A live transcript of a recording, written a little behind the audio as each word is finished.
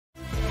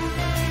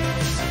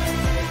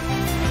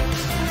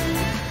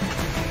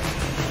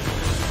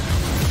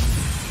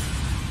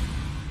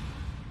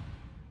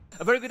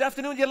A very good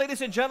afternoon, dear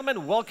ladies and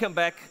gentlemen. Welcome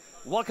back.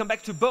 Welcome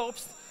back to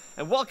BOBST,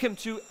 and welcome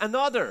to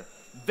another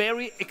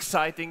very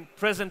exciting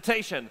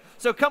presentation.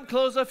 So come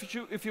closer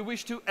if you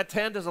wish to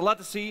attend. There's a lot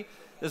to see,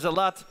 there's a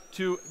lot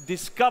to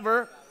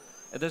discover,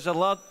 and there's a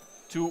lot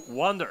to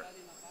wonder.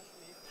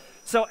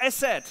 So as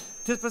said,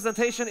 this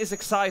presentation is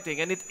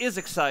exciting, and it is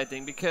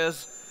exciting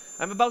because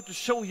I'm about to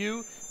show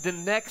you the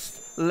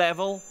next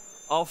level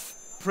of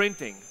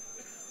printing.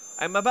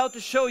 I'm about to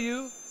show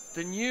you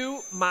the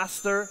new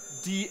Master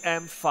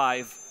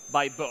DM5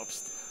 by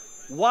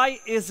BOBST. Why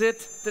is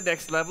it the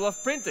next level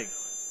of printing?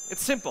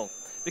 It's simple,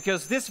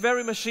 because this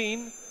very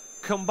machine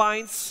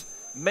combines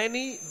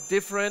many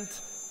different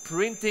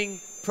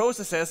printing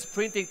processes,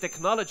 printing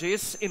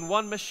technologies in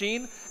one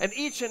machine, and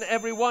each and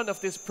every one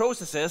of these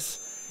processes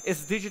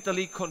is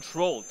digitally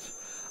controlled,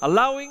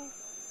 allowing,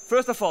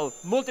 first of all,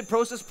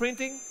 multi-process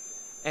printing,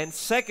 and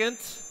second,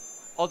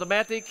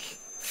 automatic,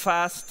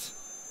 fast,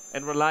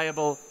 and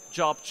reliable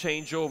job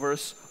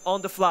changeovers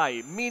on the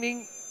fly,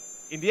 meaning,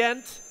 in the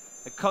end,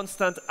 a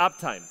constant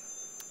uptime.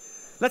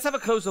 Let's have a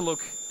closer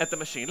look at the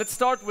machine. Let's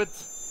start with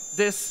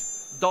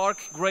this dark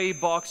gray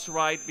box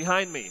right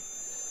behind me.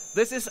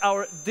 This is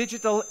our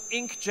digital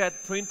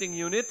inkjet printing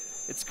unit.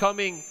 It's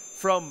coming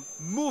from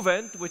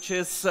Movent, which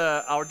is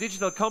our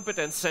digital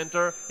competence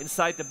center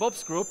inside the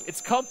BOBST group.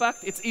 It's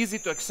compact, it's easy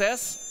to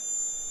access,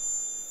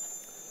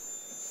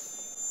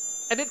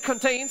 and it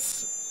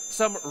contains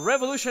some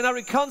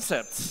revolutionary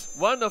concepts.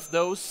 One of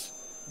those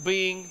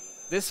being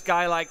this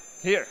guy like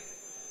here.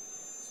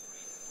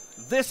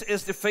 This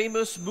is the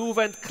famous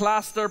Movent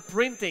cluster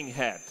printing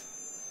head.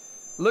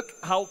 Look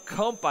how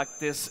compact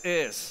this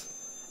is.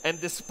 And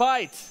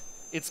despite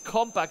its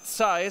compact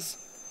size,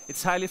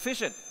 it's highly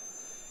efficient.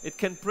 It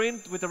can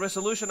print with a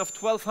resolution of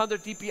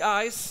 1200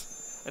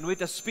 dpi's and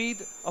with a speed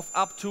of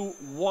up to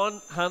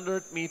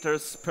 100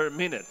 meters per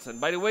minute. And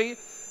by the way,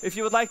 if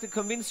you would like to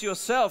convince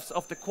yourselves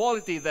of the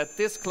quality that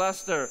this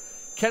cluster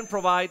can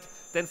provide,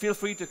 then feel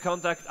free to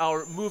contact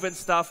our Movent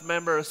staff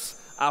members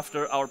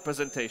after our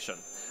presentation.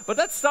 But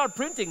let's start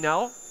printing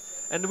now,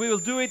 and we will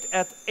do it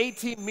at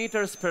 18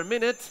 meters per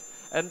minute,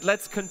 and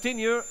let's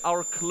continue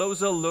our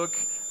closer look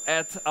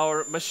at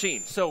our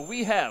machine. So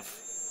we have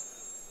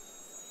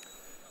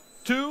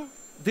two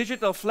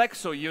digital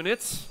Flekso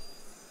units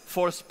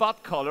for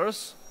spot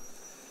colors.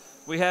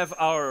 We have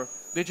our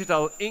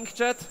digital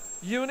inkjet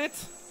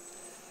unit.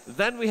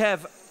 Then we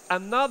have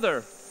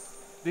another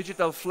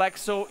digital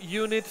Flekso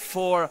unit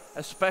for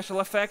a special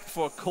effect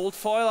for cold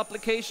foil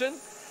application.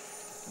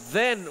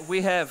 Then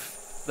we have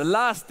the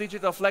last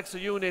digital Flekso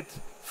unit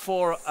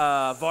for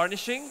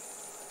varnishing.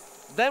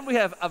 Then we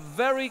have a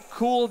very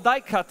cool die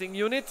cutting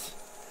unit.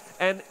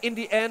 And in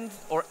the end,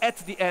 or at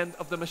the end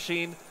of the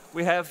machine,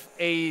 we have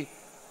a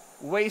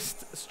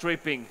waste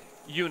stripping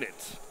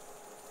unit.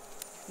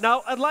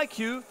 Now, I'd like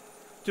you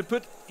to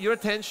put your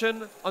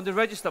attention on the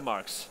register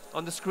marks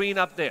on the screen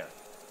up there.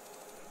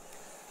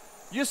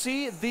 You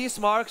see, these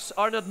marks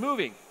are not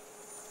moving.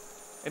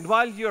 And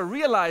while you're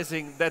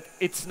realizing that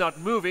it's not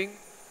moving,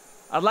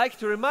 I'd like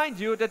to remind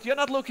you that you're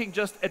not looking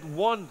just at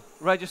one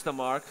register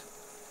mark,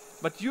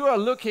 but you are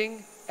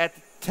looking at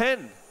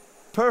 10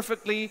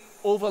 perfectly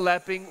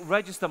overlapping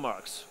register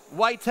marks.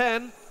 Why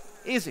 10?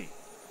 Easy.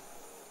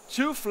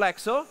 2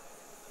 Flekso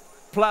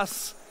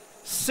plus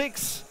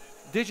 6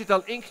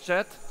 digital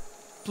inkjet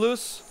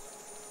plus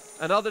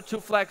another 2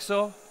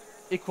 Flekso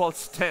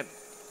equals 10.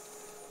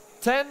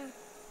 10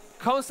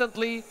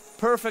 constantly,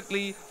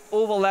 perfectly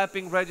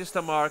overlapping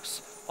register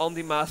marks on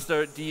the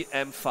Master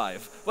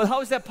DM5. Well,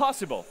 how is that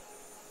possible?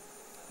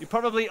 You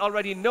probably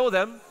already know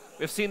them.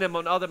 We've seen them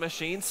on other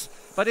machines,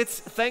 but it's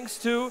thanks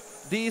to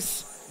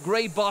these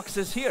gray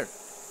boxes here.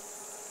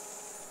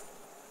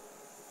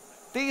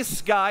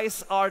 These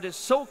guys are the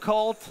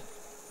so-called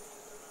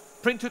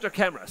print tutor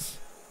cameras.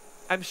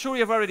 I'm sure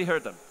you've already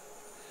heard them.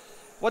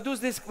 What do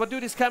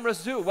these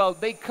cameras do? Well,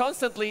 they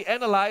constantly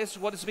analyze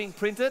what is being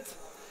printed.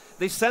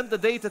 They send the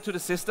data to the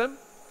system,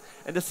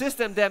 and the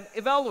system then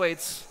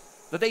evaluates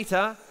the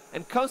data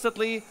and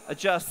constantly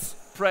adjusts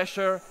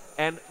pressure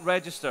and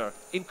register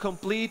in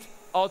complete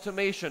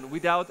automation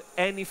without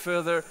any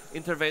further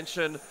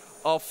intervention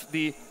of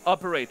the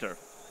operator.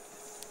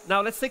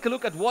 Now let's take a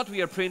look at what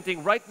we are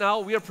printing. Right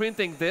now we are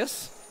printing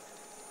this.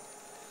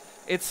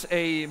 It's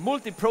a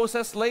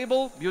multi-process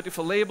label,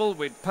 beautiful label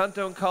with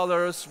Pantone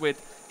colors, with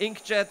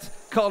inkjet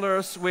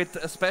colors, with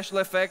a special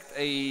effect,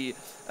 a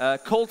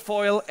cold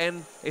foil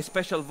and a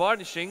special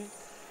varnishing.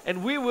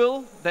 And we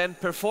will then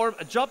perform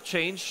a job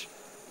change.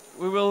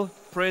 We will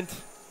print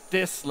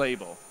this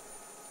label.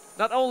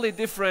 Not only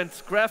different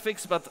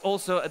graphics, but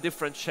also a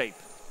different shape.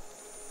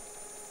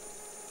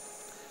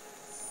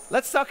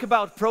 Let's talk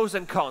about pros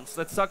and cons.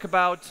 Let's talk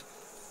about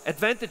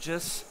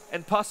advantages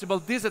and possible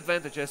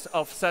disadvantages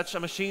of such a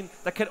machine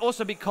that can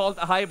also be called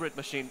a hybrid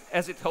machine,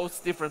 as it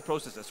hosts different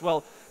processes.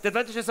 Well, the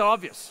advantages are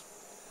obvious.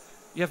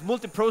 You have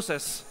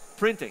multi-process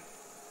printing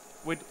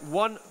with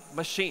one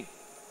machine.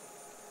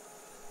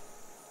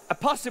 A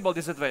possible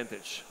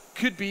disadvantage: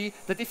 could be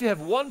that if you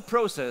have one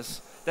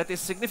process that is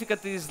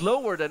significantly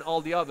slower than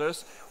all the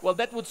others, well,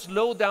 that would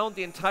slow down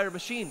the entire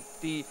machine,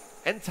 the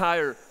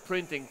entire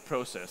printing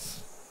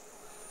process.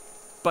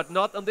 But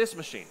not on this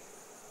machine.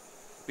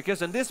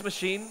 Because on this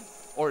machine,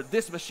 or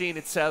this machine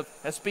itself,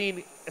 has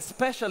been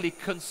especially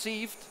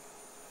conceived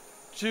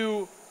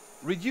to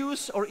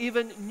reduce or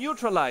even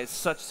neutralize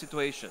such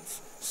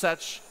situations,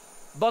 such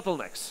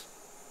bottlenecks.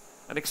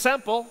 An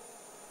example,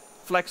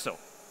 Flekso.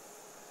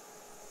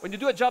 When you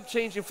do a job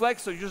change in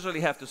Flekso, you usually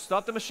have to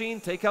stop the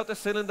machine, take out the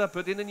cylinder,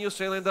 put in a new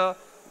cylinder,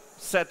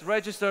 set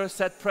register,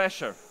 set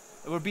pressure.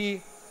 It will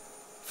be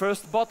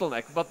first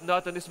bottleneck, but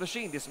not on this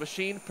machine. This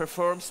machine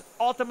performs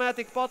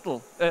automatic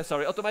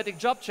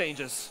job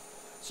changes.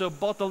 So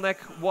bottleneck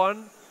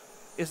 1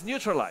 is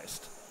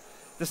neutralized.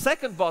 The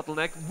second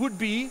bottleneck would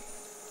be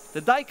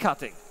the die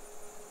cutting.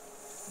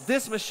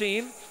 This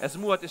machine, as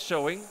Muad is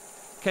showing,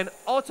 can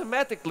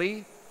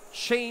automatically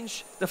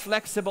change the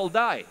flexible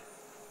die.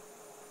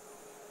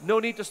 No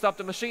need to stop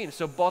the machine,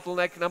 so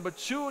bottleneck number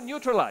 2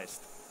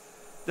 neutralized.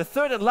 The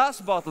third and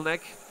last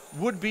bottleneck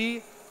would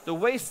be the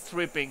waste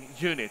stripping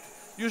unit.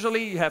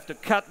 Usually you have to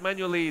cut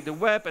manually the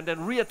web and then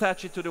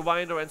reattach it to the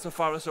winder and so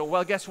far and so on.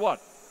 Well, guess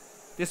what?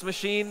 This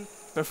machine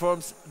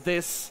performs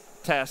this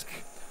task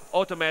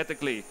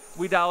automatically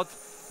without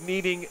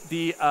needing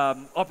the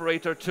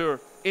operator to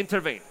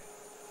intervene.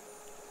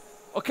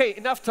 Okay,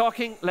 enough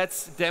talking,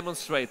 let's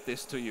demonstrate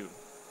this to you.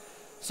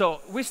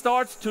 So we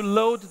start to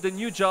load the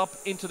new job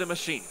into the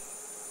machine.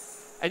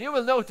 And you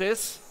will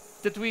notice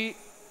that we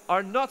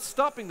are not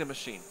stopping the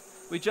machine.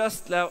 We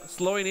just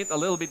slowing it a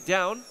little bit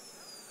down.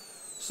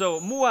 So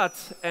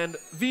Muad and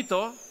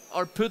Vito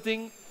are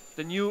putting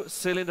the new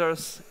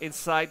cylinders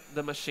inside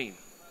the machine.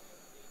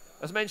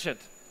 As mentioned,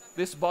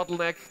 this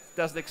bottleneck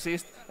doesn't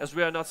exist as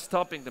we are not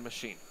stopping the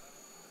machine.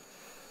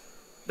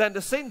 Then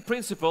the same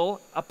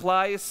principle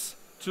applies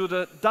to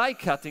the die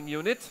cutting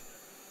unit.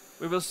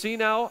 We will see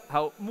now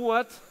how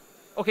Muad,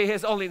 okay, he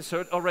has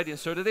already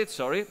inserted it,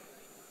 sorry.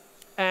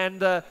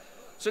 And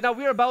so now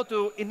we're about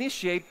to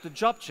initiate the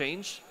job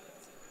change.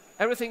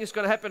 Everything is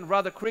going to happen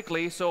rather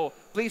quickly, so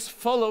please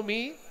follow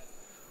me.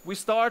 We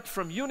start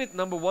from unit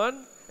number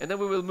 1, and then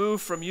we will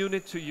move from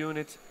unit to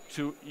unit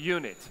to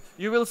unit.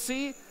 You will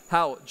see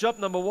how job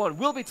number 1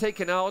 will be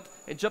taken out,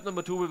 and job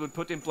number 2 will be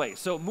put in place.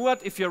 So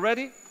Muad, if you're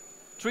ready,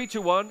 3,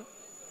 2, 1,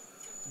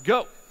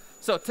 go.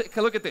 So take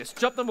a look at this.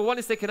 Job number 1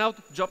 is taken out,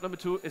 job number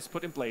 2 is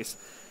put in place.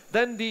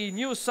 Then the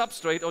new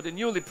substrate, or the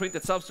newly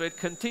printed substrate,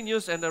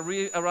 continues and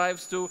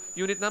arrives to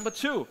unit number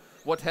 2.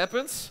 What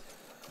happens?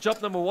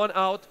 Job number 1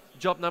 out,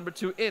 job number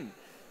 2 in.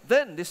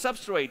 Then the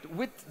substrate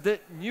with the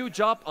new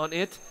job on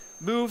it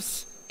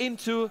moves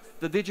into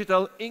the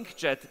digital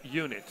inkjet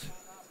unit.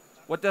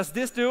 What does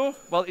this do?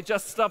 Well, it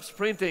just stops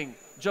printing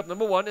job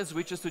number 1 and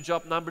switches to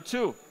job number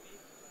 2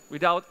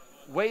 without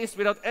waste,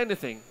 without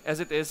anything, as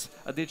it is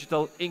a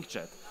digital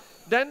inkjet.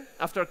 Then,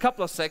 after a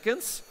couple of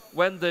seconds,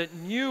 when the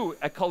new,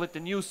 I call it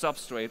the new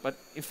substrate, but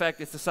in fact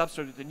it's the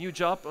substrate with the new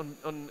job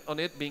on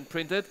it being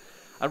printed,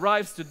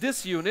 arrives to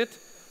this unit,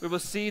 we will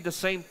see the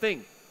same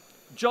thing.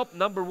 Job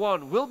number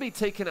 1 will be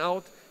taken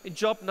out, and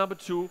job number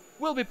 2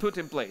 will be put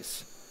in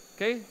place.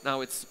 Okay,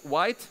 now it's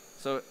white,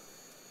 so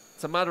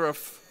it's a matter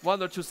of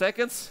 1 or 2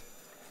 seconds.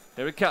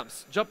 Here it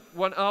comes. Job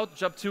 1 out,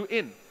 job 2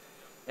 in.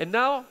 And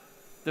now,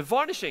 the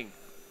varnishing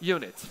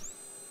unit.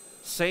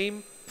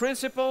 Same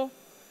principle.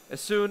 As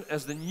soon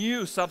as the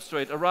new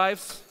substrate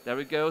arrives, there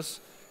it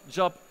goes,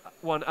 job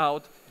 1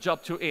 out,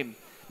 job 2 in.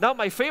 Now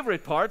my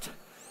favorite part,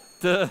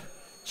 the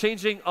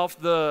changing of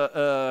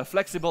the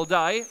flexible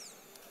die.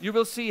 You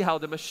will see how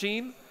the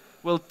machine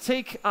will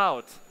take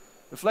out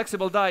the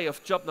flexible die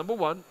of job number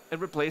 1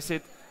 and replace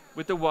it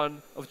with the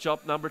one of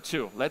job number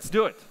 2. Let's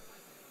do it.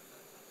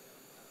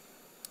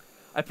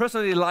 I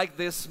personally like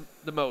this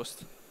the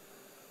most.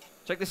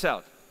 Check this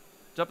out.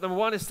 Job number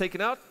 1 is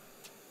taken out.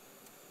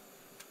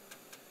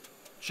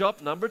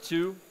 Job number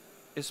 2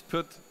 is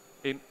put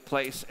in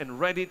place and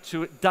ready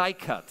to die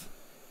cut.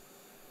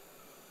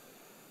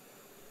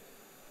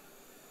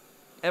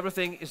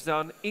 Everything is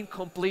done in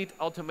complete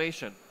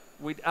automation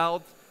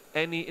without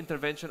any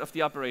intervention of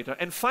the operator.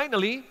 And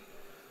finally,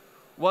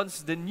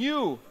 once the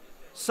new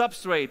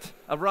substrate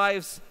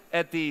arrives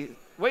at the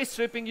waste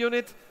stripping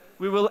unit,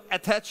 we will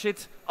attach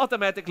it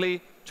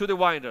automatically to the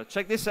winder.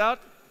 Check this out.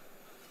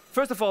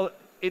 First of all,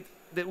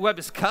 the web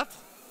is cut,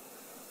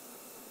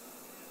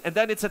 and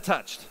then it's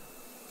attached.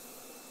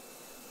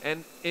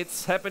 And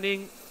it's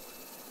happening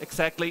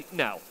exactly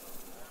now.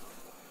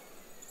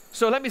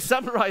 So let me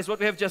summarize what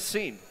we have just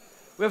seen.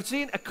 We have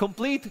seen a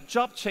complete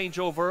job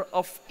changeover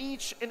of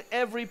each and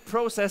every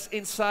process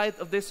inside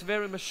of this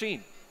very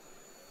machine.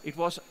 It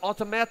was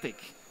automatic.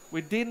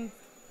 We didn't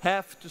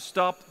have to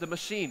stop the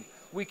machine.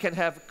 We can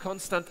have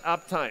constant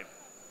uptime.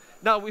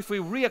 Now, if we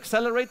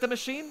re-accelerate the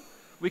machine,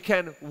 we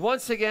can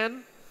once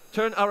again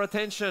turn our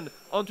attention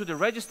onto the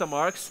register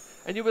marks,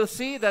 and you will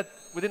see that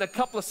within a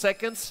couple of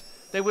seconds,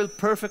 they will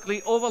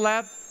perfectly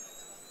overlap.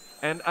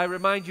 And I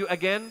remind you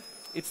again,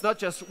 it's not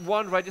just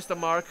one register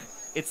mark,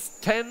 it's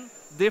 10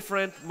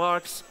 different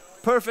marks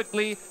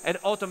perfectly and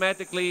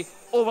automatically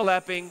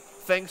overlapping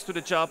thanks to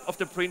the job of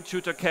the print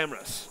shooter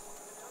cameras.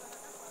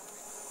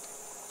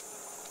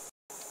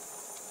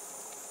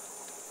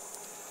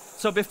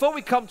 So before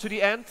we come to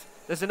the end,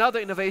 there's another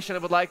innovation I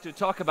would like to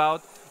talk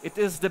about. It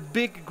is the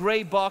big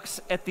gray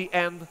box at the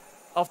end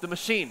of the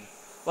machine.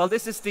 Well,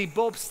 this is the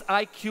BOBST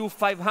IQ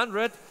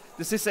 500.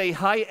 This is a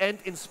high-end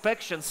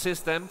inspection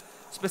system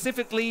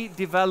specifically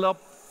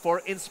developed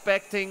for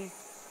inspecting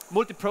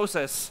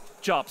multi-process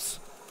jobs.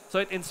 So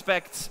it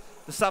inspects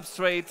the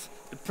substrate,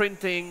 the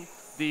printing,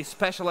 the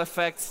special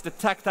effects, the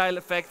tactile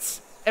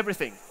effects,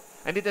 everything.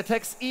 And it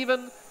detects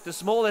even the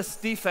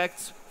smallest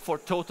defects for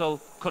total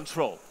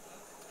control.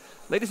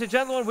 Ladies and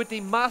gentlemen, with the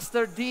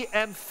Master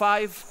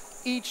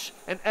DM5, each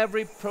and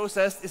every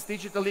process is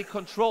digitally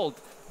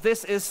controlled.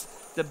 This is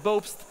the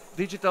BOBST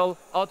digital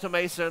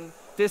automation.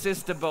 This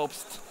is the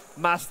BOBST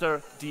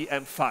Master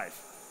DM5.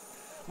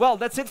 Well,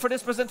 that's it for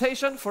this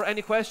presentation. For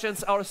any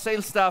questions, our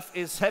sales staff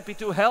is happy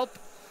to help.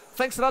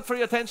 Thanks a lot for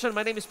your attention.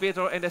 My name is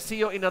Pietro, and I see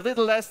you in a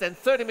little less than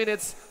 30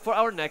 minutes for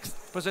our next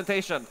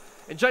presentation.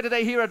 Enjoy the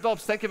day here at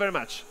BOBST. Thank you very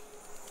much.